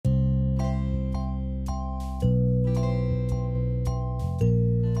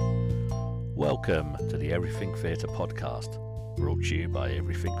Welcome to the Everything Theatre podcast, brought to you by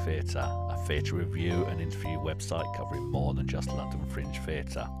Everything Theatre, a theatre review and interview website covering more than just London Fringe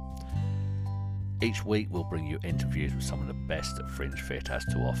Theatre. Each week we'll bring you interviews with some of the best that Fringe Theatre has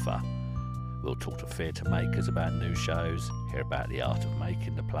to offer. We'll talk to theatre makers about new shows, hear about the art of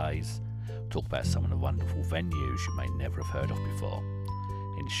making the plays, talk about some of the wonderful venues you may never have heard of before.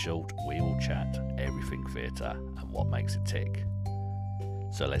 In short, we will chat everything theatre and what makes it tick.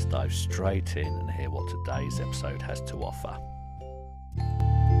 So let's dive straight in and hear what today's episode has to offer.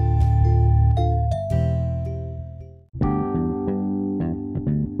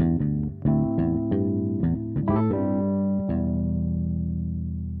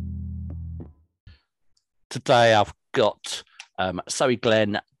 Today I've got Zoe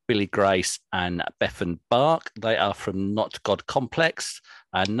Glenn, Billy Grace and Bethan Bark. They are from Not God Complex,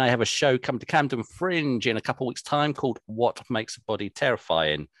 and they have a show coming to Camden Fringe in a couple of weeks' time called What Makes a Body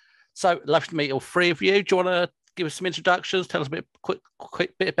Terrifying. So, love to meet all three of you. Do you want to give us some introductions? Tell us a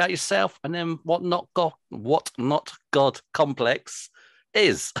quick bit about yourself, and then what Not God Complex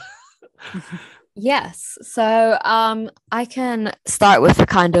is. Yes. So, I can start with a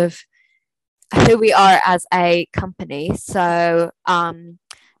kind of who we are as a company. So,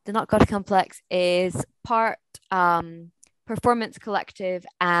 the Not God Complex is part performance collective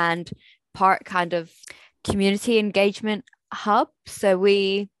and part kind of community engagement hub. So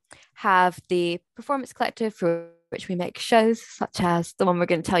we have the performance collective for which we make shows such as the one we're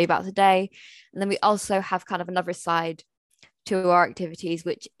going to tell you about today. And then we also have kind of another side to our activities,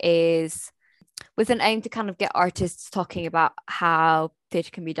 which is with an aim to kind of get artists talking about how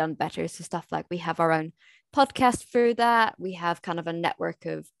theatre can be done better. So stuff like we have our own podcast through that. We have kind of a network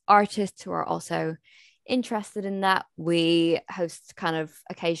of artists who are also interested in that. We host kind of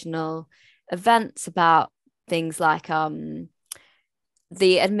occasional events about things like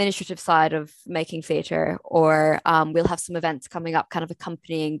the administrative side of making theatre, or we'll have some events coming up kind of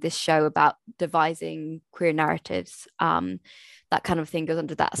accompanying this show about devising queer narratives. That kind of thing goes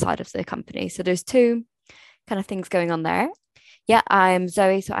under that side of the company. So there's two kind of things going on there. Yeah, I'm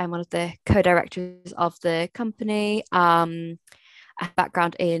Zoe, so I'm one of the co-directors of the company. I have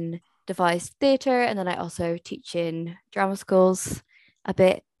background in devised theatre, and then I also teach in drama schools a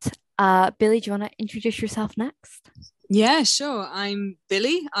bit. Billy, do you want to introduce yourself next? Yeah, sure. I'm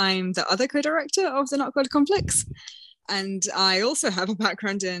Billy. I'm the other co-director of the Not God Complex. And I also have a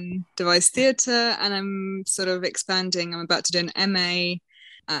background in devised theatre, and I'm sort of expanding. I'm about to do an MA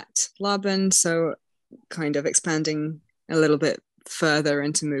at Laban, so kind of expanding a little bit further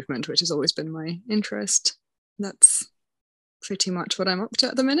into movement, which has always been my interest. That's pretty much what I'm up to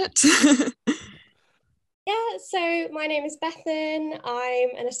at the minute. Yeah, so my name is Bethan. I'm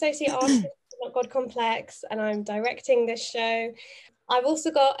an associate artist at Not God Complex, and I'm directing this show. I've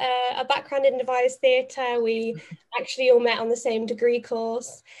also got a background in devised theatre. We actually all met on the same degree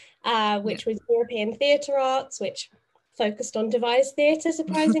course, which was European Theatre Arts, which focused on devised theatre,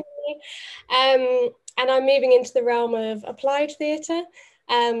 surprisingly. And I'm moving into the realm of applied theatre.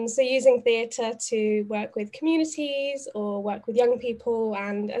 So using theatre to work with communities or work with young people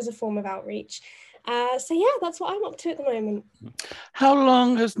and as a form of outreach. So yeah, that's what I'm up to at the moment. How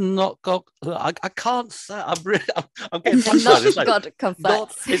long has Not God? I can't say. I'm getting frustrated. Not God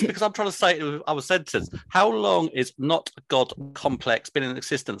Complex. It's because I'm trying to say it with our sentence. How long is Not God Complex been in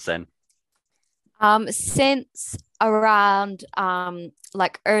existence then? Since around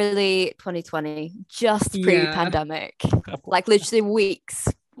like early 2020, just pre-pandemic, like literally weeks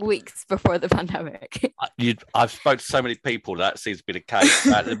before the pandemic. I've spoken to so many people that seems to be the case.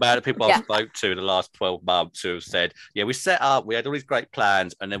 The amount of people I've spoke to in the last 12 months who have said, yeah, we set up, we had all these great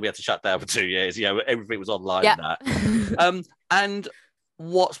plans, and then we had to shut down for 2 years. Yeah, everything was online and that. And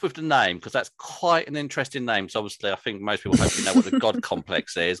what's with the name? Because that's quite an interesting name. So obviously, I think most people hopefully know what the God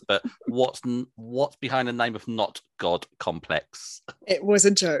Complex is, but what's behind the name of Not God Complex? It was a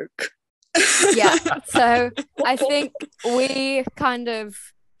joke. Yeah. So I think we kind of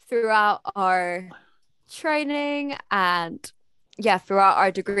throughout our training and throughout our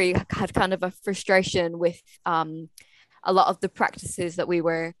degree had kind of a frustration with a lot of the practices that we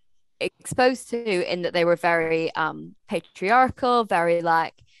were exposed to, in that they were very patriarchal, very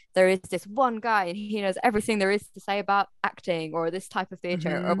like there is this one guy and he knows everything there is to say about acting or this type of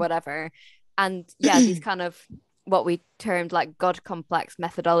theatre or whatever. And these kind of what we termed like God complex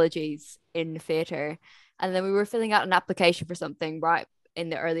methodologies in theatre. And then we were filling out an application for something right in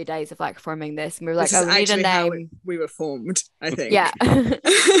the early days of like forming this, and we were like, we need a name. We were formed, I think. Yeah.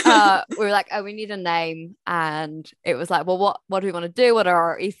 We were like, we need a name, and it was like, well, what do we want to do? What are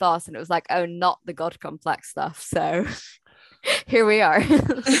our ethos? And it was like, not the God complex stuff. So here we are.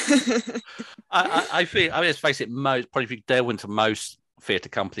 I think, let's face it, probably if you delve into most theatre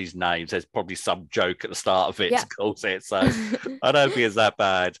companies' names, there's probably some joke at the start of it to call it. So I don't think it's that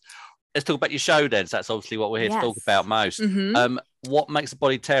bad. Let's talk about your show then. So that's obviously what we're here to talk about most. Mm-hmm. What makes a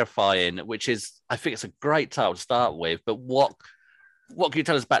body terrifying? Which is, I think it's a great title to start with. But what can you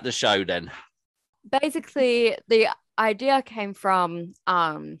tell us about the show then? Basically, the idea came from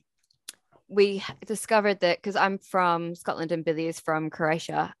we discovered that because I'm from Scotland and Billy is from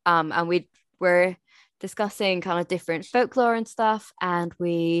Croatia, and we were discussing kind of different folklore and stuff, and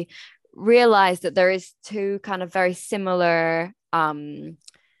we realized that there is two kind of very similar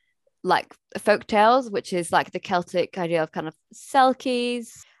like folk tales, which is like the Celtic idea of kind of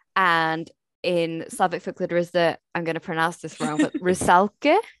selkies, and in Slavic folklore there is the, I'm going to pronounce this wrong, but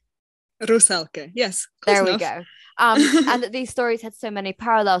rusalke. Rusalke, yes. There we go. And that these stories had so many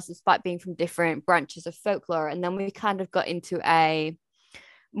parallels despite being from different branches of folklore. And then we kind of got into a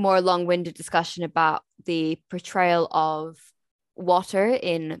more long-winded discussion about the portrayal of water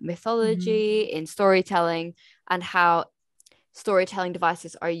in mythology, in storytelling, and how storytelling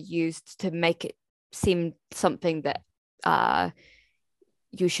devices are used to make it seem something that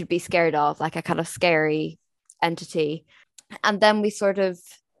you should be scared of, like a kind of scary entity. And then we sort of,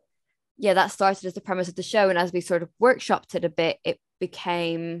 that started as the premise of the show. And as we sort of workshopped it a bit, it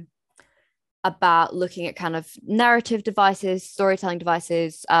became about looking at kind of narrative devices, storytelling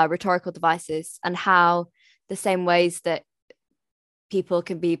devices, rhetorical devices, and how the same ways that people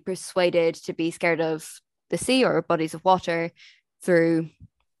can be persuaded to be scared of the sea or bodies of water through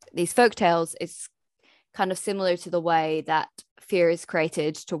these folk tales is kind of similar to the way that fear is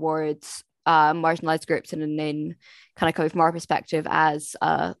created towards marginalized groups, and in kind of coming from our perspective as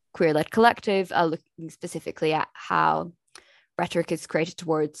a queer-led collective, looking specifically at how rhetoric is created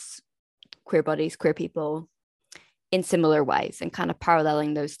towards queer bodies, queer people in similar ways, and kind of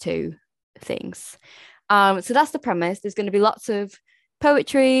paralleling those two things. So that's the premise. There's going to be lots of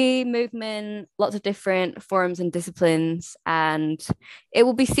poetry, movement, lots of different forms and disciplines, and it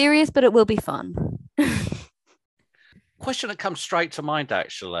will be serious, but it will be fun. Question that comes straight to mind,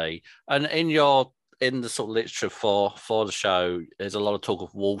 actually, and in the sort of literature for the show, there's a lot of talk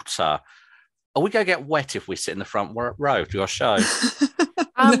of water. Are we going to get wet if we sit in the front row of your show?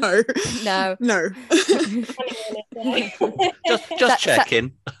 No. just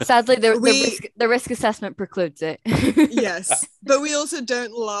checking. Sadly, the risk assessment precludes it. Yes, but we also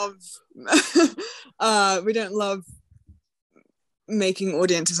don't love making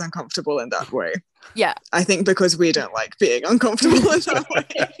audiences uncomfortable in that way. Yeah, I think because we don't like being uncomfortable in that way.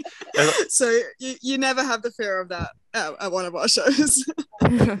 So you never have the fear of that at one of our shows.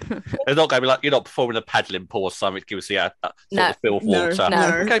 It's not going to be like you're not performing a paddling pool or something to give us the feel of water.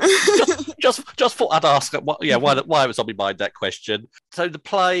 No. Okay, just thought I'd ask. Why it was on my mind, that question. So the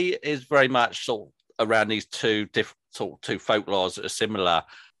play is very much sort of around these two folklores that are similar.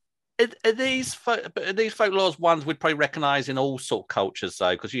 Are these folklores ones we'd probably recognise in all sort of cultures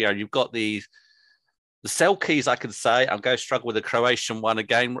though? Because you've got the Selkies, I can say. I'm going to struggle with the Croatian one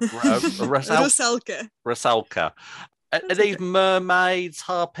again. Rusalka. Are these mermaids,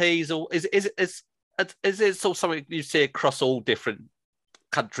 harpies, or is it sort of something you see across all different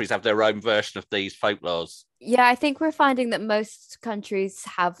countries have their own version of these folklores? Yeah, I think we're finding that most countries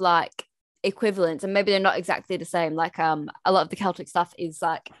have like equivalents, and maybe they're not exactly the same. Like a lot of the Celtic stuff is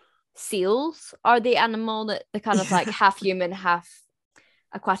like seals are the animal that the kind of like half human, half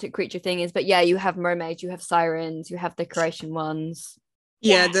aquatic creature thing is. But yeah, you have mermaids, you have sirens, you have the Croatian ones.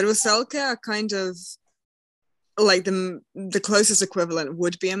 Yeah, the Rusalka are kind of like the closest equivalent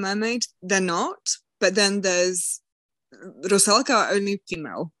would be a mermaid. They're not, but then there's Rusalka are only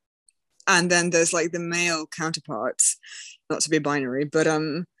female, and then there's like the male counterparts, not to be binary, but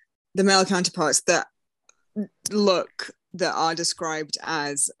the male counterparts that are described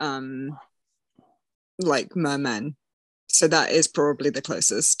as like mermen. So that is probably the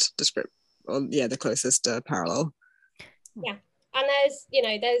closest parallel. Yeah, and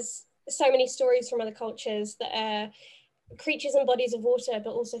there's so many stories from other cultures that are creatures and bodies of water,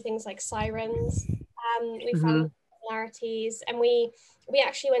 but also things like sirens. We found similarities, and we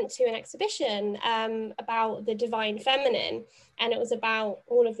actually went to an exhibition about the divine feminine, and it was about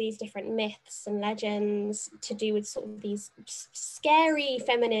all of these different myths and legends to do with sort of these scary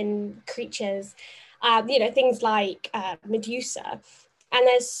feminine creatures, things like Medusa. And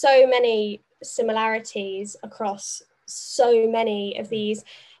there's so many similarities across so many of these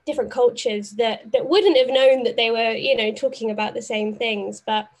different cultures that wouldn't have known that they were, talking about the same things.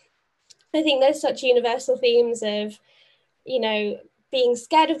 But I think there's such universal themes of, being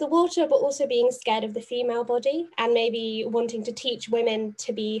scared of the water, but also being scared of the female body, and maybe wanting to teach women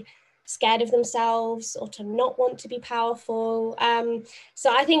to be scared of themselves or to not want to be powerful.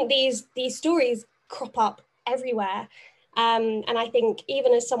 So I think these stories crop up everywhere. And I think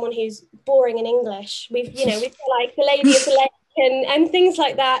even as someone who's boring in English, we've got like the Lady of the Lake and things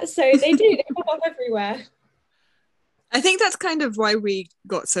like that. So they crop up everywhere. I think that's kind of why we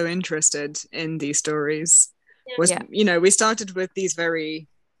got so interested in these stories. We started with these very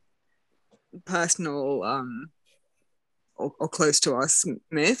personal or close to us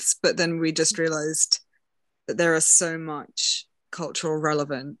myths, but then we just realized that there is so much cultural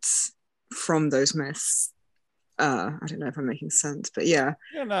relevance from those myths. I don't know if I'm making sense, but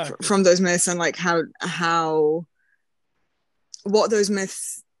from those myths, and like how what those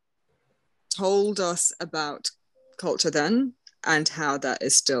myths told us about culture then, and how that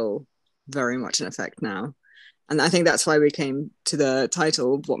is still very much in effect now. And I think that's why we came to the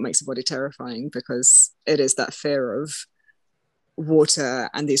title, What Makes a Body Terrifying, because it is that fear of water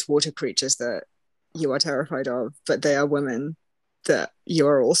and these water creatures that you are terrified of, but they are women that you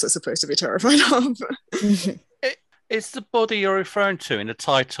are also supposed to be terrified of. Is the body you're referring to in the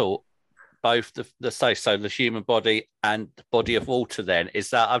title both the human body and the body of water? Then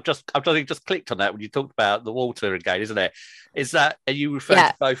is that I've just clicked on that when you talked about the water again, isn't it? Is that, are you referring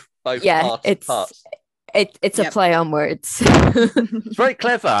to both parts? It's a play on words. It's very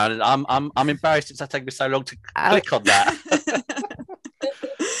clever, and I'm embarrassed it's taken me so long to click on that.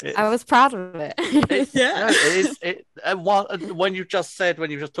 I was proud of it. It is. When you just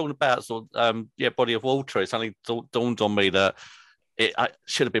talking about body of water, it suddenly dawned on me that it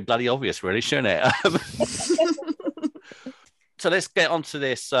should have been bloody obvious, really, shouldn't it? So let's get onto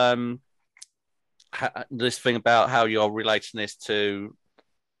this this thing about how you're relating this to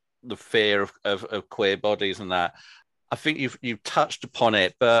the fear of queer bodies and that. I think you've touched upon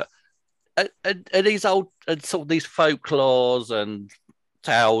it, but are these old sort of these folklores and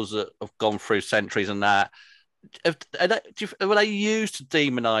tales that have gone through centuries and that, were they used to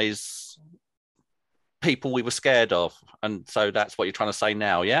demonize people we were scared of? And so that's what you're trying to say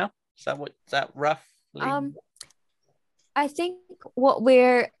now, yeah? Is that roughly? I think what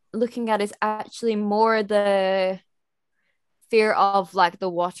we're looking at is actually more the fear of like the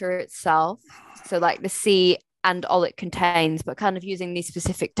water itself, so like the sea and all it contains, but kind of using these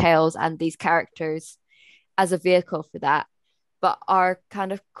specific tales and these characters as a vehicle for that. But our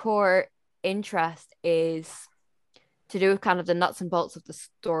kind of core interest is to do with kind of the nuts and bolts of the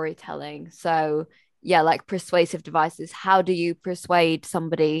storytelling. So like persuasive devices. How do you persuade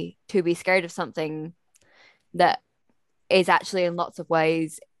somebody to be scared of something that is actually in lots of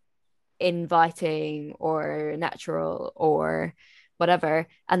ways inviting or natural or whatever?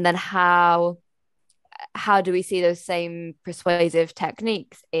 And then how do we see those same persuasive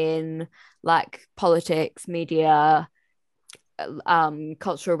techniques in like politics, media,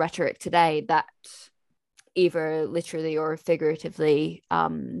 cultural rhetoric today that either literally or figuratively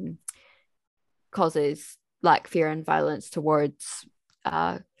causes like fear and violence towards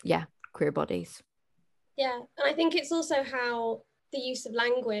queer bodies? Yeah, and I think it's also how the use of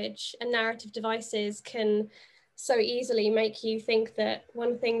language and narrative devices can so easily make you think that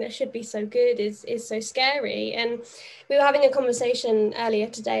one thing that should be so good is so scary. And we were having a conversation earlier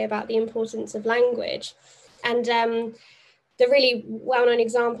today about the importance of language, and the really well-known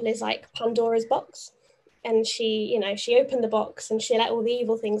example is like Pandora's box. And she opened the box and she let all the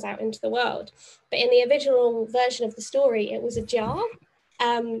evil things out into the world. But in the original version of the story, it was a jar.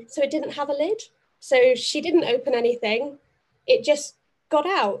 So it didn't have a lid. So she didn't open anything. It just got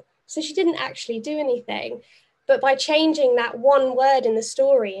out. So she didn't actually do anything. But by changing that one word in the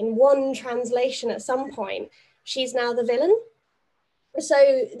story, in one translation at some point, she's now the villain. So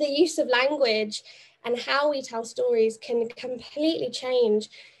the use of language and how we tell stories can completely change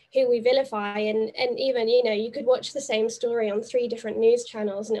who we vilify. And even, you could watch the same story on 3 different news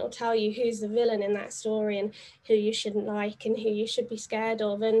channels and it'll tell you who's the villain in that story and who you shouldn't like and who you should be scared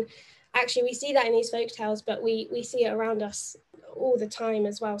of. And actually we see that in these folk tales, but we see it around us all the time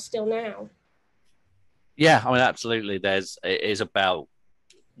as well, still now. Yeah, I mean, absolutely. It is about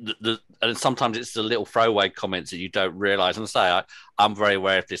and sometimes it's the little throwaway comments that you don't realise. And I'm very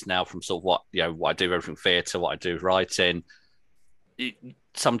aware of this now from sort of what I do, everything theatre, what I do writing.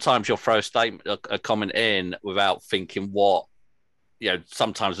 Sometimes you'll throw a comment in without thinking what,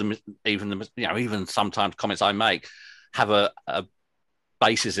 sometimes even sometimes comments I make have a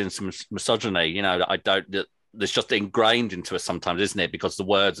basis in some misogyny, that I don't, that's just ingrained into us sometimes, isn't it? Because the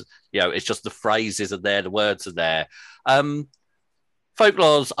words, it's just the phrases are there, the words are there.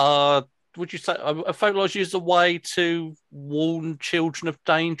 Folklores are, would you say, are folklores used a way to warn children of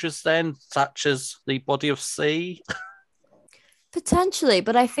dangers then, such as the body of sea? Potentially,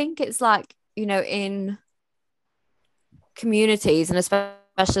 but I think it's like, in communities, and especially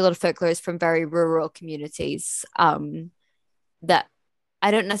a lot of folklore is from very rural communities, that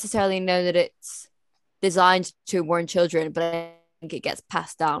I don't necessarily know that it's designed to warn children, but I think it gets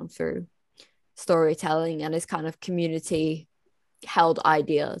passed down through storytelling and is kind of community held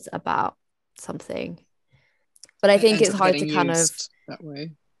ideas about something. But I think it's hard to kind of that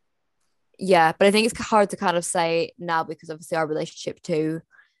way. Yeah, but I think it's hard to kind of say now, because obviously our relationship to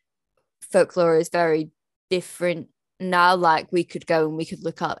folklore is very different now. Like, we could go and we could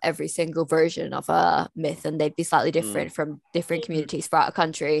look up every single version of a myth and they'd be slightly different from different communities throughout a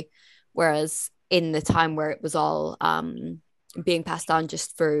country. Whereas in the time where it was all being passed on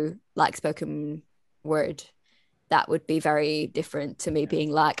just through like spoken word, that would be very different to me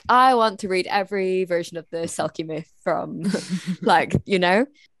being like, I want to read every version of the Selkie myth from like,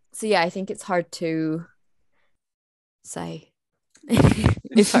 So yeah, I think it's hard to say.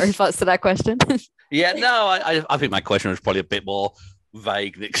 Is that a response to that question? Yeah, no, I think my question was probably a bit more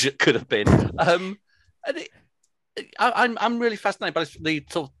vague than it could have been. I'm really fascinated by the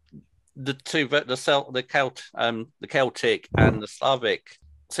sort of the two, the Celtic and the Slavic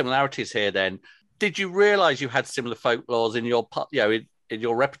similarities here. Then, did you realise you had similar folklores in your in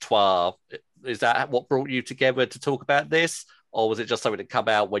your repertoire? Is that what brought you together to talk about this, or was it just something that come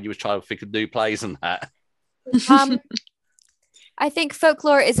out when you were trying to think of new plays and that? I think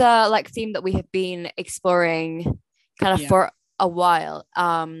folklore is a theme that we have been exploring kind of for a while.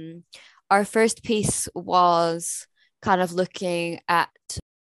 Our first piece was kind of looking at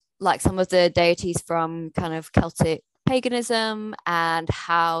like some of the deities from kind of Celtic paganism and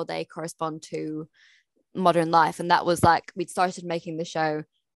how they correspond to modern life. And that was like, we'd started making the show,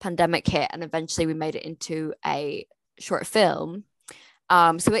 pandemic hit, and eventually we made it into a short film.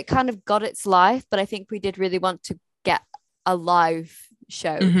 So it kind of got its life, but I think we did really want to get a live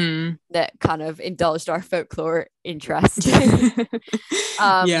show that kind of indulged our folklore interest.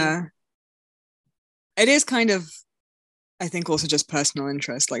 Yeah. It is kind of, I think, also just personal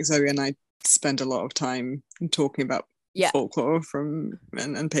interest. Like Zoe and I spend a lot of time talking about folklore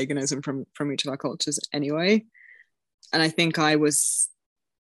and paganism from each of our cultures anyway. And I think I was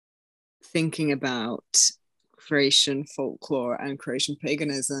thinking about Croatian folklore and Croatian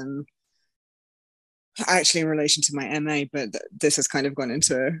paganism actually in relation to my MA, but this has kind of gone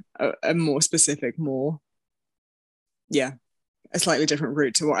into a more specific, a slightly different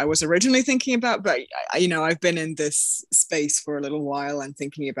route to what I was originally thinking about. But I've been in this space for a little while and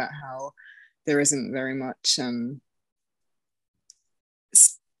thinking about how there isn't very much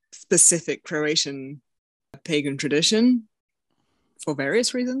specific Croatian pagan tradition for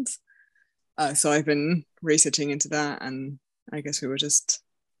various reasons. So I've been researching into that, and I guess we were just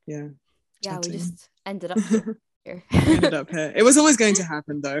we chatting. just ended up here. Ended up here. It was always going to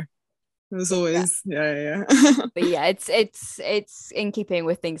happen, though. It was always yeah. But yeah, it's in keeping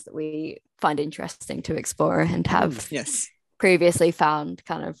with things that we find interesting to explore and have previously found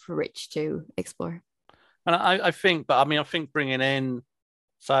kind of rich to explore. And I think bringing in,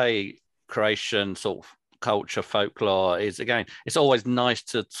 say, Croatian sort of culture, folklore is, again, it's always nice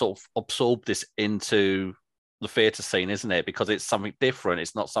to sort of absorb this into the theatre scene, isn't it? Because it's something different.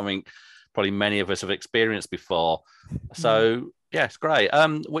 It's not something probably many of us have experienced before. So yeah, it's great.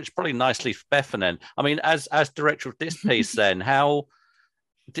 Which probably nicely for Bethan then. I mean, as director of this piece, then how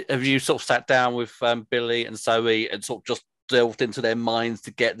have you sort of sat down with Billy and Zoe and sort of just delved into their minds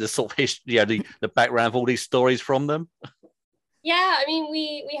to get the sort of history, the background of all these stories from them? Yeah, I mean,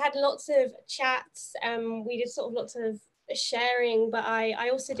 we had lots of chats. We did sort of lots of sharing, but I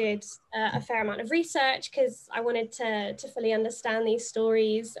also did a fair amount of research because I wanted to fully understand these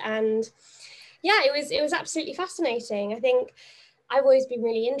stories. And yeah, it was absolutely fascinating. I think I've always been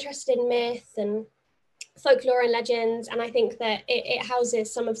really interested in myth and folklore and legends, and I think that it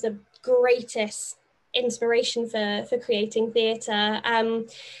houses some of the greatest inspiration for creating theatre.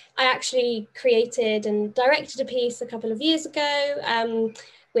 I actually created and directed a piece a couple of years ago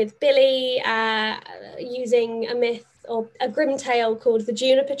with Billy using a myth or a grim tale called the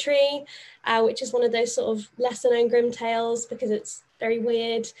Juniper Tree, which is one of those sort of lesser known grim tales because it's very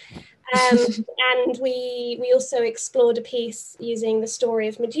weird. And we also explored a piece using the story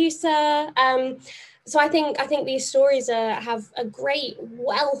of Medusa. So I think these stories have a great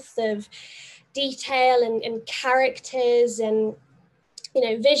wealth of detail and characters and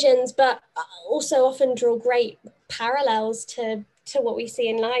visions, but also often draw great parallels to what we see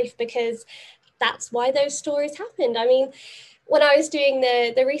in life, because that's why those stories happened. I mean, when I was doing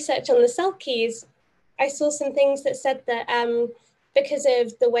the research on the Selkies, I saw some things that said that because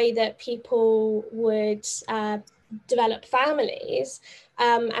of the way that people would develop families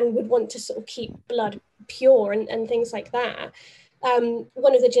and would want to sort of keep blood pure and things like that.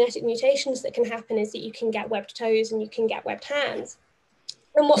 One of the genetic mutations that can happen is that you can get webbed toes and you can get webbed hands.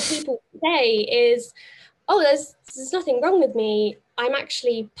 And what people say is, oh, there's nothing wrong with me. I'm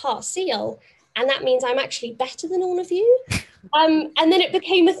actually part seal. And that means I'm actually better than all of you. And then it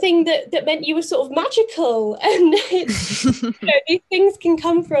became a thing that meant you were sort of magical. And these things can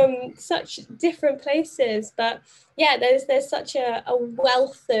come from such different places. But yeah, there's such a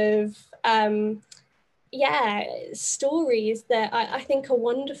wealth of stories that I think are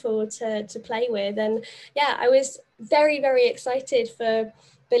wonderful to play with. And yeah, I was very, very excited for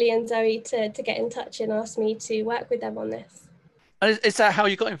Billy and Zoe to get in touch and ask me to work with them on this. Is that how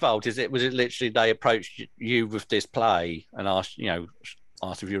you got involved? Was it literally they approached you with this play and asked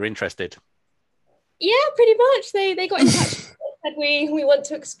if you were interested? Yeah, pretty much. They got in touch and said we want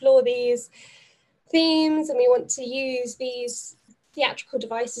to explore these themes and we want to use these theatrical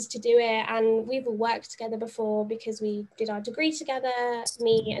devices to do it. And we've all worked together before because we did our degree together.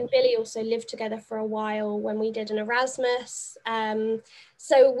 Me and Billy also lived together for a while when we did an Erasmus.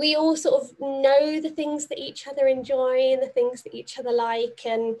 So we all sort of know the things that each other enjoy and the things that each other like,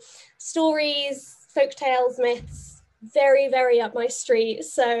 and stories, folk tales, myths, very, very up my street.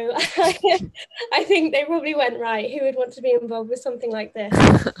 So I think they probably went, right, who would want to be involved with something like this?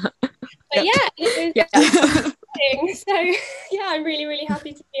 But yeah, it was exciting. So yeah, I'm really, really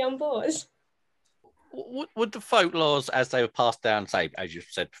happy to be on board. Would the folklores, as they were passed down, say, as you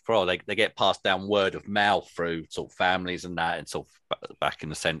said before, they get passed down word of mouth through sort of families and that, and sort of back in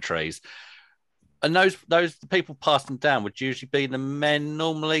the centuries, and those the people passing them down would usually be the men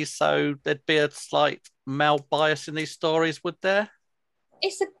normally, so there'd be a slight male bias in these stories, would there?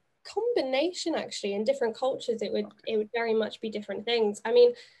 It's a combination, actually. In different cultures, it would very much be different things. I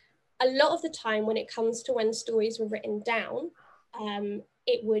mean, a lot of the time when it comes to when stories were written down,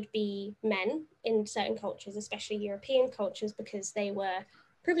 it would be men in certain cultures, especially European cultures, because they were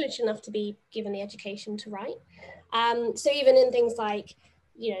privileged enough to be given the education to write. So even in things like,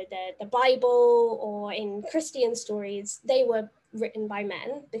 the Bible or in Christian stories, they were written by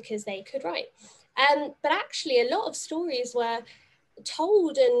men because they could write. But actually a lot of stories were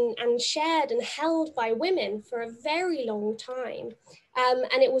told and shared and held by women for a very long time.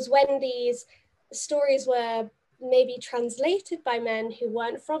 And it was when these stories were maybe translated by men who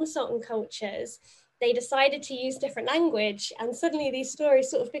weren't from certain cultures, they decided to use different language, and suddenly these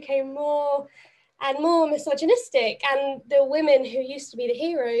stories sort of became more and more misogynistic, and the women who used to be the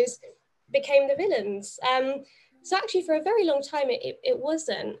heroes became the villains. So actually for a very long time it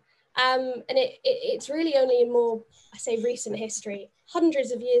wasn't. And it's really only in more, I say, recent history,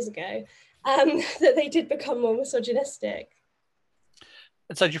 hundreds of years ago, that they did become more misogynistic.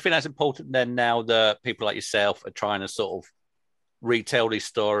 And so do you think that's important then, now that people like yourself are trying to sort of retell these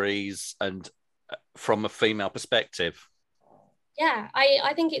stories and from a female perspective? Yeah,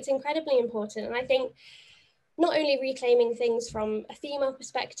 I think it's incredibly important. And I think not only reclaiming things from a female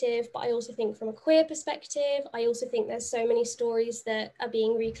perspective, but I also think from a queer perspective. I also think there's so many stories that are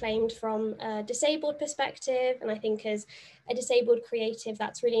being reclaimed from a disabled perspective. And I think as a disabled creative,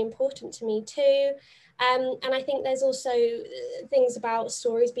 that's really important to me too. And I think there's also things about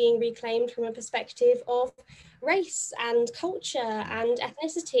stories being reclaimed from a perspective of race and culture and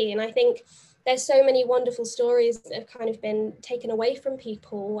ethnicity. And I think there's so many wonderful stories that have kind of been taken away from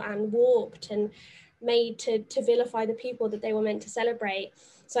people and warped and made to vilify the people that they were meant to celebrate.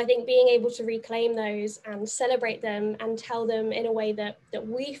 So I think being able to reclaim those and celebrate them and tell them in a way that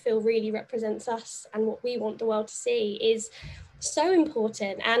we feel really represents us and what we want the world to see is so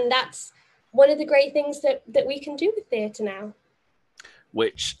important. And that's one of the great things that we can do with theatre now.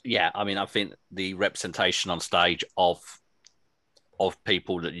 Which, yeah, I mean, I think the representation on stage of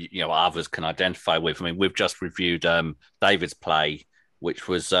people that, others can identify with. I mean, we've just reviewed David's play, which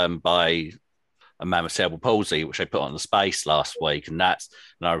was by a man with cerebral palsy, which they put on the Space last week. And our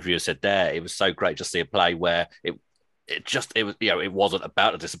reviewer said there, it was so great to see a play where it wasn't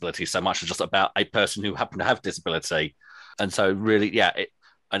about a disability so much as just about a person who happened to have disability. And so really, yeah,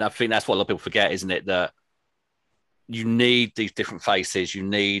 and I think that's what a lot of people forget, isn't it? That you need these different faces. You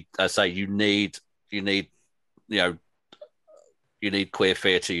need queer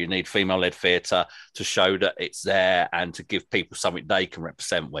theatre, you need female-led theatre to show that it's there and to give people something they can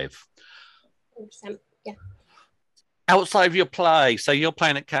represent with. 100%, yeah. Outside of your play, so you're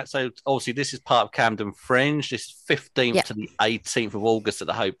playing at Cat, so obviously this is part of Camden Fringe, this 15th to the 18th of August at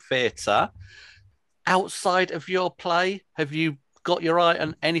the Hope Theatre. Outside of your play, have you got your eye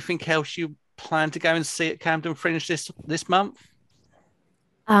on anything else you plan to go and see at Camden Fringe this month?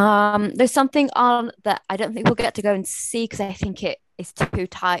 There's something on that I don't think we'll get to go and see because I think it is too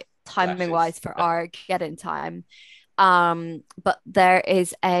tight timing wise for our get-in time. But there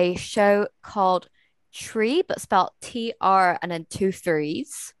is a show called Tree, but spelled TR and then two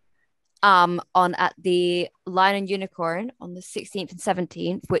threes. On at the Lion and Unicorn on the 16th and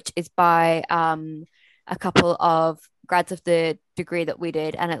 17th, which is by a couple of grads of the degree that we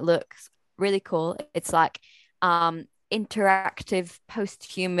did, and it looks really cool. It's like interactive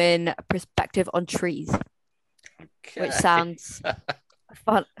post-human perspective on trees, which sounds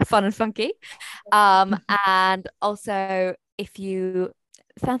fun and funky. And also if you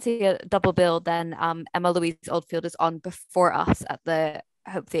fancy a double bill, then Emma Louise Oldfield is on before us at the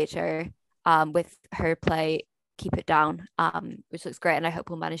Hope Theatre with her play Keep It Down, which looks great, and I hope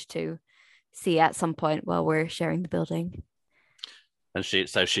we'll manage to see at some point while we're sharing the building. And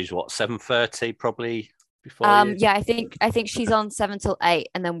she's what, 7:30 probably before? Yeah, I think she's on 7 till 8,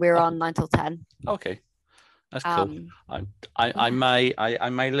 and then we're on 9 till 10. Okay, that's cool. I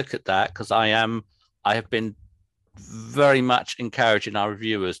may look at that because I have been very much encouraging our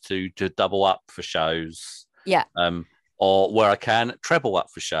reviewers to double up for shows. Yeah. Or where I can, treble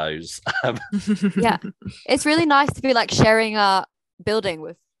up for shows. Yeah, it's really nice to be like sharing a building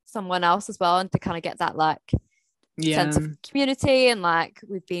with someone else as well, and to kind of get that like sense of community, and like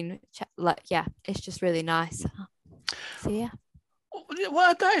we've been it's just really nice. So yeah.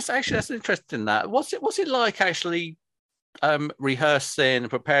 Well, that's interesting. That what's it like actually rehearsing and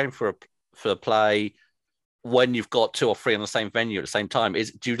preparing for a play when you've got 2 or 3 on the same venue at the same time?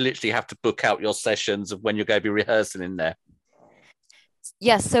 Do you literally have to book out your sessions of when you're going to be rehearsing in there?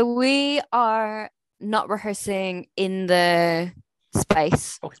 Yes, so we are not rehearsing in the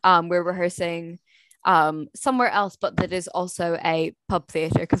space. Okay. We're rehearsing somewhere else, but that is also a pub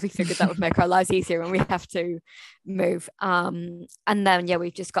theatre because we figured that would make our lives easier when we have to move. And then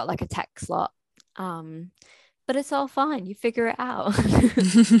we've just got like a tech slot. But it's all fine. You figure it out.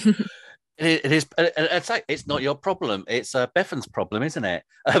 It is. It's not your problem. It's Bethan's problem, isn't it?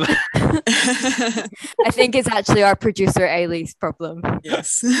 I think it's actually our producer Ailey's problem.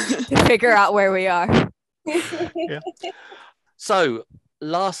 Yes. To figure out where we are. Yeah. So,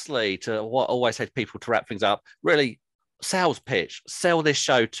 lastly, to what I always say to people to wrap things up, really, sales pitch. Sell this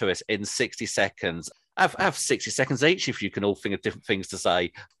show to us in 60 seconds. Have 60 seconds each if you can all think of different things to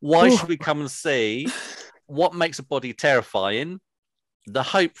say. Why should we come and see? What makes a body terrifying? The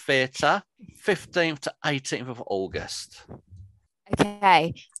Hope Theatre, 15th to 18th of August.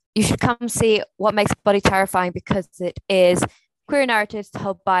 Okay. You should come see What Makes a Body Terrifying because it is queer narratives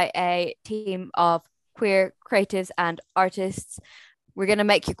told by a team of queer creatives and artists. We're going to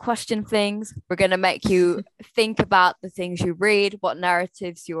make you question things. We're going to make you think about the things you read, what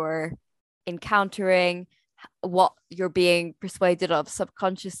narratives you're encountering, what you're being persuaded of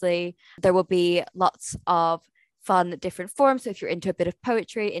subconsciously. There will be lots of fun different forms. So if you're into a bit of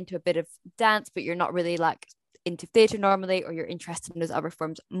poetry, into a bit of dance, but you're not really like into theatre normally, or you're interested in those other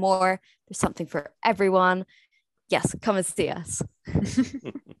forms more, there's something for everyone. Yes, come and see us.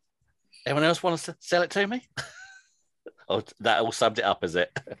 Anyone else want to sell it to me? Oh, that all summed it up, is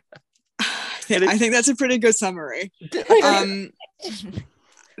it? I think that's a pretty good summary. The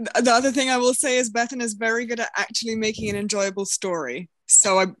other thing I will say is Bethan is very good at actually making an enjoyable story.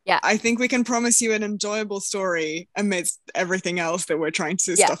 So I think we can promise you an enjoyable story amidst everything else that we're trying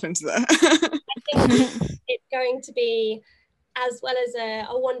to stuff into there. I think it's going to be, as well as a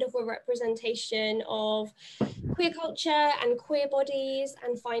wonderful representation of queer culture and queer bodies,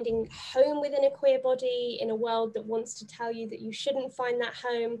 and finding home within a queer body in a world that wants to tell you that you shouldn't find that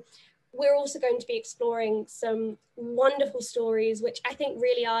home. We're also going to be exploring some wonderful stories, which I think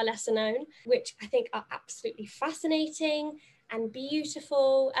really are lesser known, which I think are absolutely fascinating and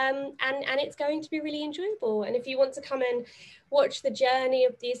beautiful, and it's going to be really enjoyable. And if you want to come and watch the journey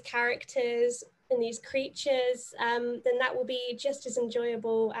of these characters and these creatures, then that will be just as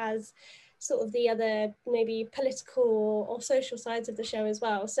enjoyable as sort of the other maybe political or social sides of the show as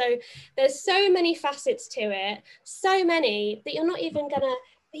well. So there's so many facets to it, so many that you're not even gonna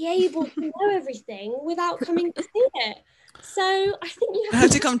be able to know everything without coming to see it. So I think you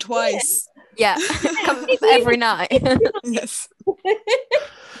have to come twice. Yeah, come every night. Yes.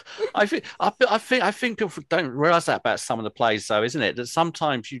 I think people don't realise that about some of the plays, though, isn't it? That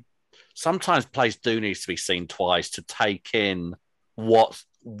sometimes plays do need to be seen twice to take in what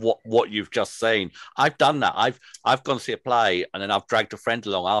you've just seen. I've done that. I've gone to see a play and then I've dragged a friend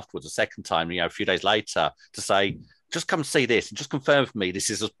along afterwards a second time, a few days later, to say, just come see this and just confirm for me this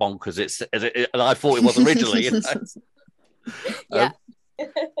is as bonkers as I thought it was originally. Yeah.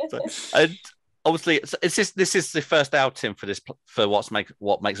 And obviously, this is the first outing for what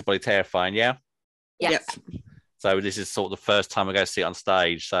makes a body terrifying. Yeah. Yes. Yep. So this is sort of the first time I go see it on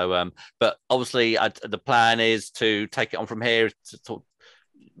stage. So, but obviously, the plan is to take it on from here.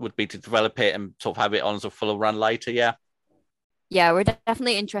 Would be to develop it and sort of have it on as a full run later. Yeah. Yeah, we're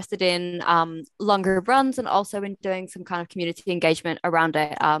definitely interested in longer runs and also in doing some kind of community engagement around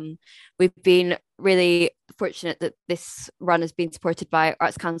it. We've been really fortunate that this run has been supported by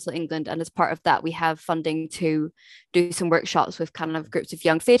Arts Council England, and as part of that, we have funding to do some workshops with kind of groups of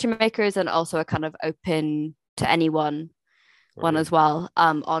young theatre makers, and also a kind of open to anyone one as well,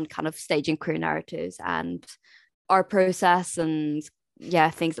 on kind of staging queer narratives and our process, and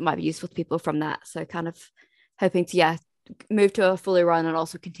things that might be useful to people from that. So kind of hoping to move to a fully run and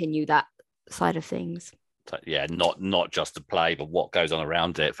also continue that side of things. Yeah, not just the play, but what goes on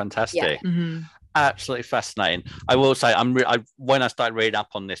around it. Fantastic. Yeah. Mm-hmm. Absolutely fascinating. I will say, when I started reading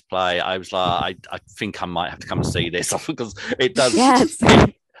up on this play, I was like, I think I might have to come and see this because it does. Yes.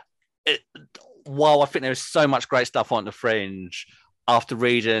 While I think there is so much great stuff on the Fringe, after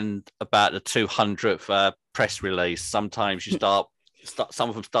reading about the 200th press release, sometimes you some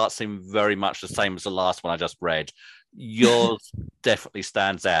of them start seeming very much the same as the last one I just read. Yours definitely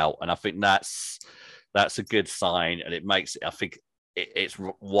stands out, and I think that's a good sign, and it makes it, I think it's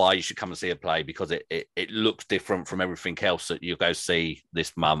why you should come and see a play, because it looks different from everything else that you go see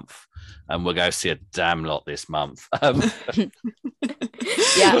this month, and we'll go see a damn lot this month.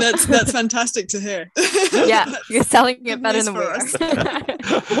 Yeah, that's fantastic to hear. Yeah, you're selling it better than we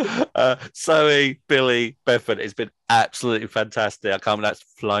are. Zoe, Billy, Bethan, it's been absolutely fantastic. I can't believe that's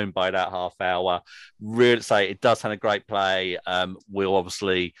flown by that half hour. Really say it does sound a great play. We'll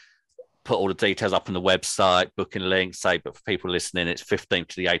obviously put all the details up on the website, booking links, but for people listening, it's 15th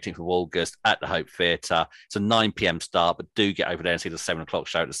to the 18th of August at the Hope Theatre. It's a 9 p.m. start, but do get over there and see the 7 o'clock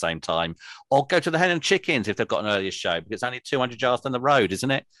show at the same time. Or go to the Hen and Chickens if they've got an earlier show, because it's only 200 yards down the road, isn't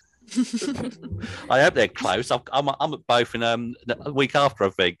it? I hope they're close. I'm at both in a week after,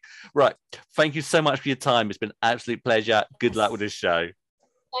 I think. Right. Thank you so much for your time. It's been an absolute pleasure. Good luck with this show.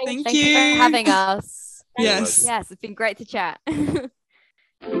 Thank you you for having us. Yes. Yes, it's been great to chat.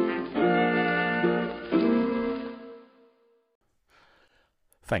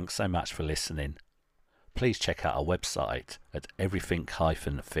 Thanks so much for listening. Please check out our website at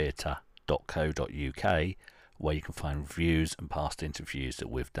everything-theatre.co.uk, where you can find reviews and past interviews that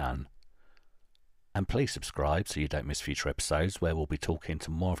we've done. And please subscribe so you don't miss future episodes, where we'll be talking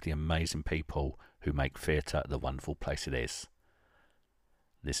to more of the amazing people who make theatre the wonderful place it is.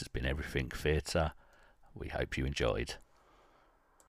 This has been Everything Theatre. We hope you enjoyed.